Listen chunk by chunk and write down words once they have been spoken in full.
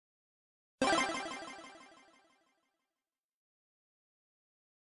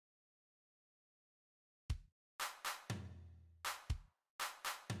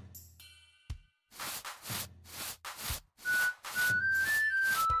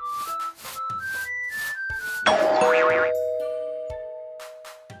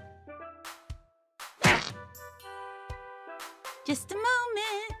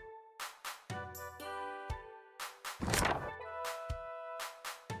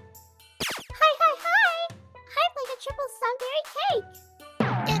triple sunberry cake.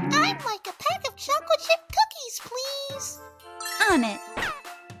 And I'd like a pack of chocolate chip cookies, please. On it.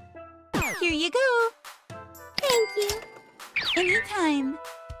 Here you go. Thank you. Anytime.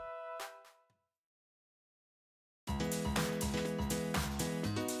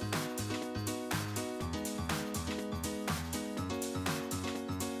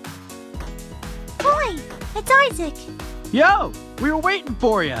 Boy, it's Isaac. Yo, we were waiting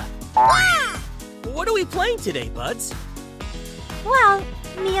for you. What are we playing today, buds? Well,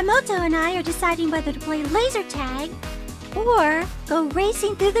 Miyamoto and I are deciding whether to play laser tag or go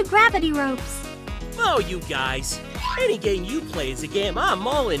racing through the gravity ropes. Oh, you guys. Any game you play is a game I'm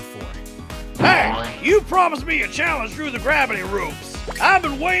all in for. Hey, you promised me a challenge through the gravity ropes. I've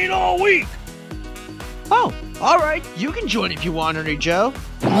been waiting all week. Oh, all right. You can join if you want, Ernie Joe.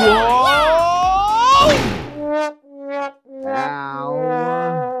 Whoa!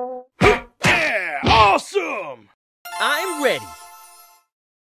 Ow. Yeah, awesome! I'm ready.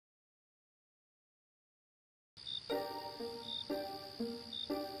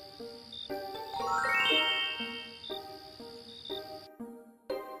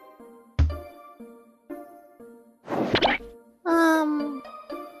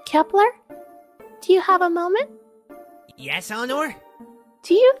 Kepler? Do you have a moment? Yes, Eleanor?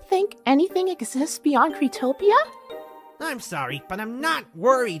 Do you think anything exists beyond CRiTopia? I'm sorry, but I'm not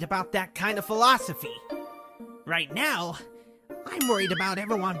worried about that kind of philosophy. Right now, I'm worried about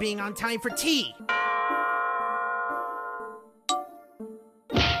everyone being on time for tea.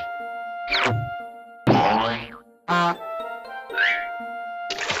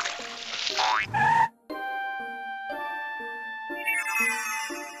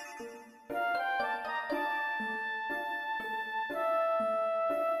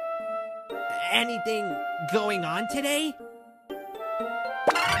 Anything going on today?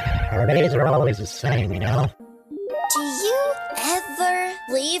 Our days are always the same, you know? Do you ever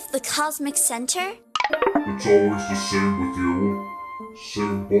leave the cosmic center? It's always the same with you.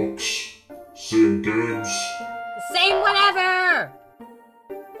 Same books, same games. Same whatever!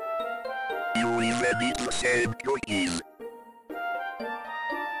 You even eat the same cookies.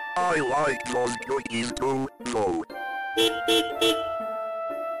 I like those cookies too, though.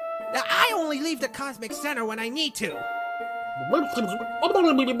 I only leave the cosmic center when I need to. Yeah,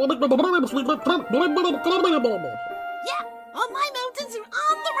 all my mountains are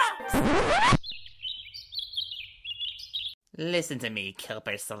on the rocks! Listen to me,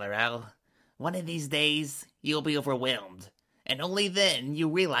 Kepler Solarowl. One of these days, you'll be overwhelmed. And only then you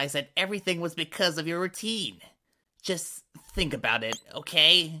realize that everything was because of your routine. Just think about it,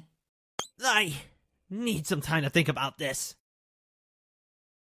 okay? I need some time to think about this.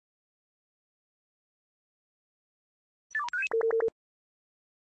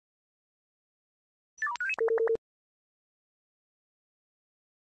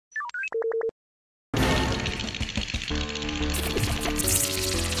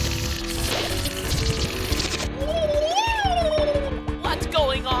 What's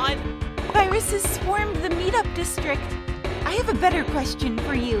going on? Viruses swarmed the meetup district. I have a better question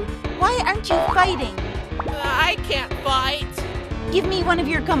for you. Why aren't you fighting? I can't fight. Give me one of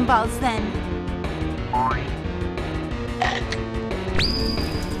your gumballs then.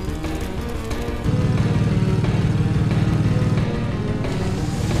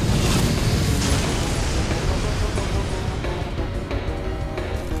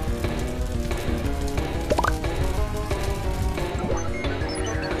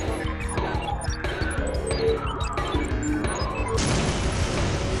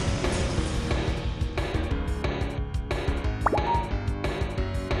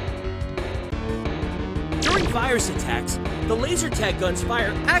 Virus attacks, the laser tag guns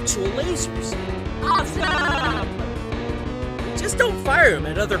fire actual lasers. Awesome! Just don't fire them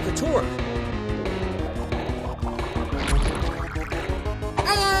at other CRiTORA.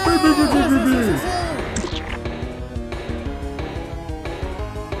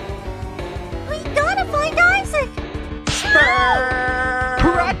 We gotta find Isaac!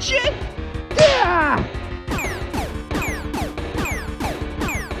 Pratchett? Yeah!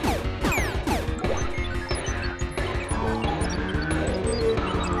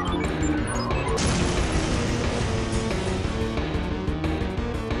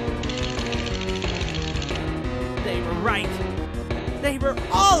 Right. They were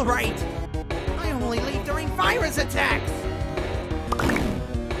all right. I only leave during virus attacks.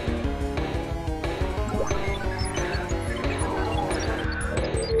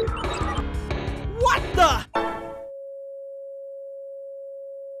 What the?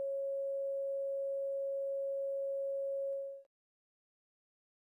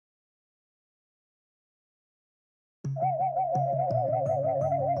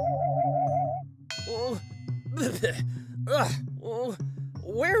 Ugh,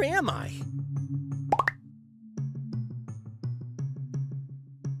 where am I?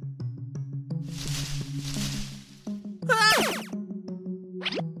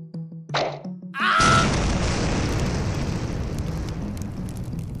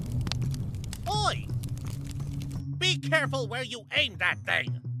 Oi! Be careful where you aim that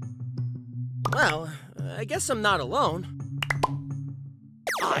thing! Well, I guess I'm not alone.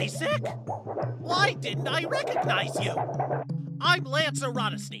 Isaac? Why didn't I recognize you? I'm Lancer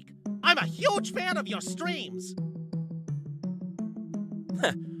Rotasneak. I'm a huge fan of your streams.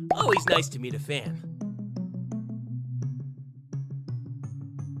 Always nice to meet a fan.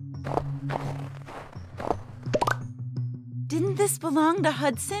 Didn't this belong to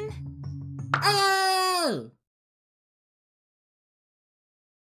Hudson? Oh!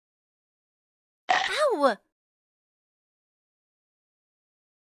 Ow!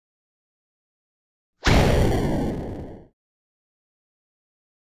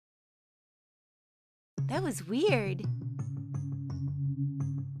 That was weird.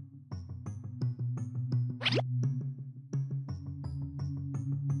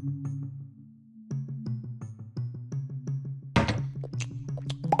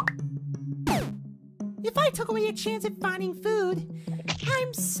 If I took away your chance at finding food,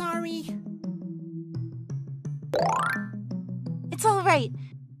 I'm sorry. It's all right.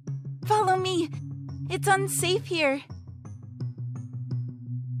 Follow me. It's unsafe here.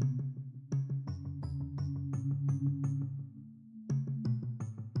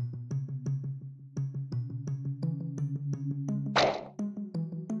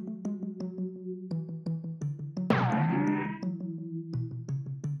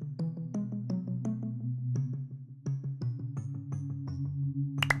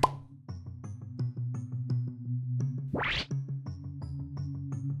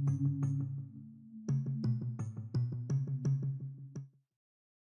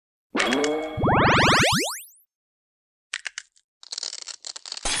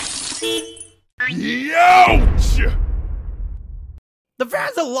 Youch! The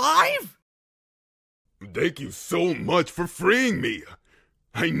van's alive? Thank you so much for freeing me.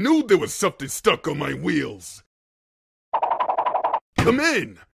 I knew there was something stuck on my wheels. Come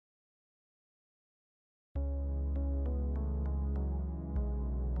in.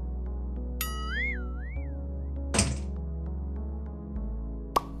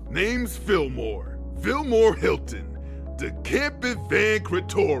 Name's Filmore Hillton, the campus van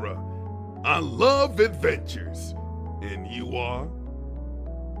CRiTORA. I love adventures. And you are?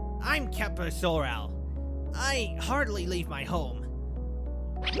 I'm Kepler Solarowl. I hardly leave my home.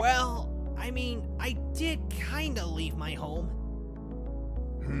 Well, I mean, I did kinda leave my home.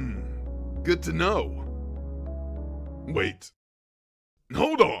 Good to know. Wait.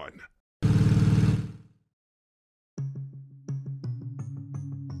 Hold on.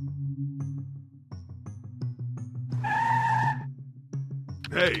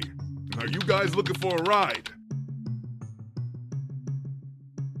 Hey, are you guys looking for a ride?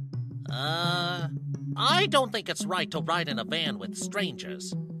 I don't think it's right to ride in a van with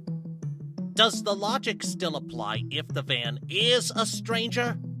strangers. Does the logic still apply if the van is a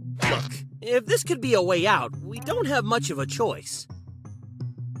stranger? Look, if this could be a way out, we don't have much of a choice.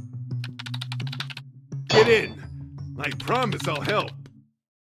 Get in. I promise I'll help.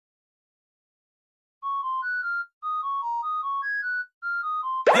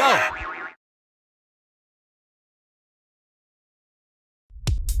 Go!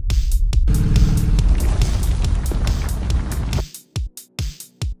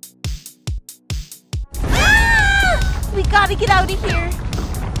 We gotta get out of here.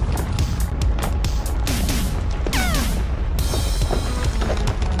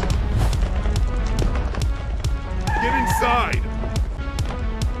 Get inside.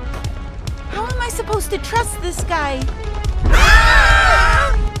 How am I supposed to trust this guy?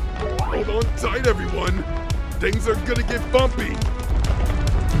 Hold on tight, everyone. Things are gonna get bumpy.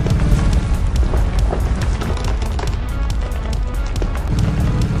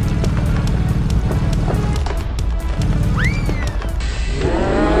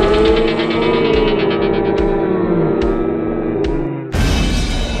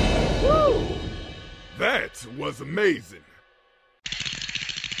 That was amazing.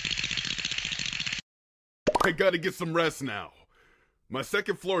 I gotta get some rest now. My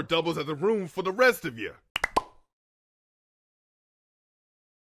second floor doubles as a room for the rest of you.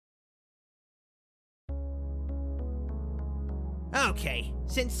 Okay,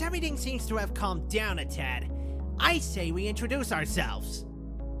 since everything seems to have calmed down a tad, I say we introduce ourselves.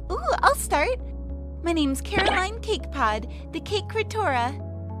 Ooh, I'll start. My name's Caroline Cakepod, the Cake CRiTORA.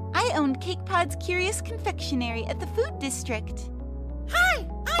 I own Cakepod's Curious Confectionery at the Food District. Hi,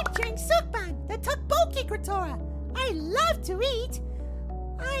 I'm Jang Suk-ban, the tteokbokki CRiTORA. I love to eat.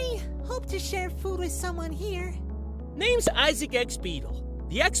 I hope to share food with someone here. Name's Isaac X-Beetle,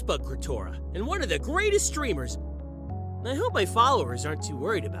 the X-Bug CRiTORA, and one of the greatest streamers. I hope my followers aren't too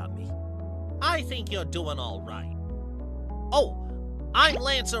worried about me. I think you're doing all right. Oh, I'm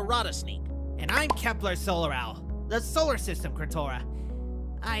Lancer Rotasneak. And I'm Kepler Solarowl, the solar system CRiTORA.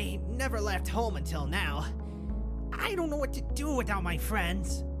 I never left home until now. I don't know what to do without my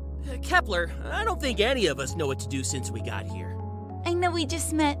friends. Kepler, I don't think any of us know what to do since we got here. I know we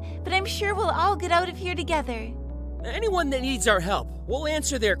just met, but I'm sure we'll all get out of here together. Anyone that needs our help, we'll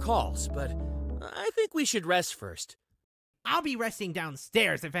answer their calls, but I think we should rest first. I'll be resting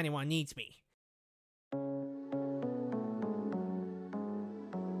downstairs if anyone needs me.